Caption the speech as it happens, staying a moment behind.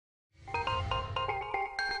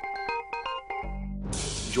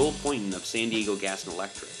Joel Pointon of San Diego Gas and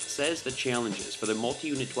Electric says the challenges for the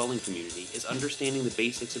multi-unit dwelling community is understanding the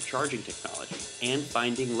basics of charging technology and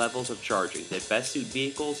finding levels of charging that best suit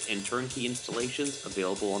vehicles and turnkey installations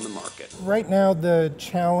available on the market. Right now, the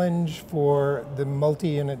challenge for the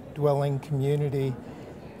multi-unit dwelling community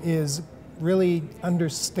is really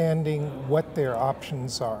understanding what their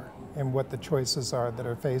options are and what the choices are that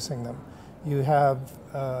are facing them. You have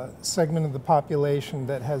a segment of the population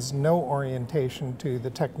that has no orientation to the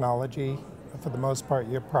technology. For the most part,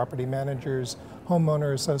 you have property managers,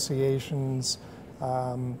 homeowner associations,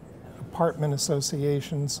 apartment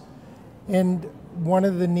associations. And one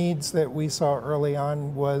of the needs that we saw early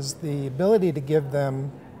on was the ability to give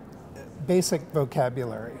them basic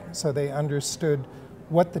vocabulary so they understood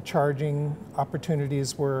what the charging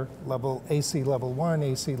opportunities were, AC level 1,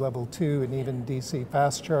 AC level 2, and even DC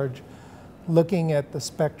fast charge, looking at the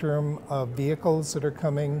spectrum of vehicles that are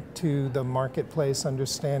coming to the marketplace,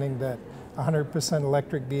 understanding that 100%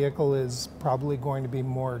 electric vehicle is probably going to be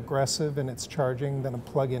more aggressive in its charging than a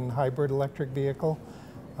plug-in hybrid electric vehicle,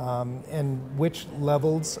 and which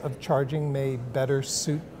levels of charging may better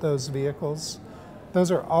suit those vehicles. Those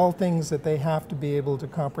are all things that they have to be able to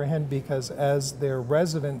comprehend, because as their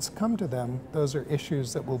residents come to them, those are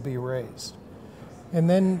issues that will be raised. And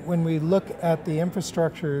then when we look at the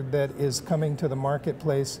infrastructure that is coming to the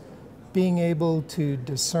marketplace, being able to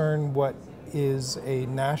discern what is a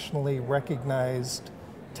nationally recognized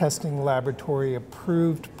testing laboratory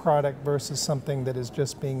approved product versus something that is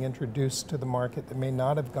just being introduced to the market that may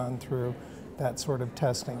not have gone through that sort of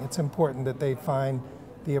testing. It's important that they find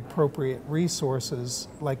the appropriate resources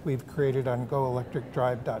like we've created on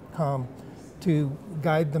goelectricdrive.com to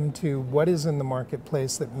guide them to what is in the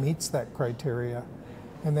marketplace that meets that criteria,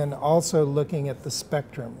 and then also looking at the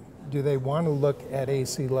spectrum. Do they want to look at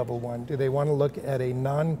AC level 1? Do they want to look at a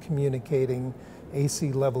non-communicating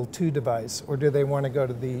AC level 2 device? Or do they want to go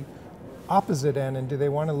to the opposite end, and do they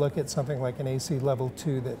want to look at something like an AC level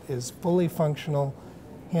 2 that is fully functional,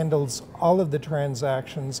 handles all of the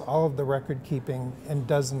transactions, all of the record keeping, and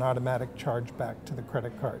does an automatic charge back to the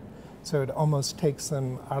credit card? So it almost takes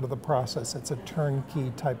them out of the process. It's a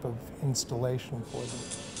turnkey type of installation for them.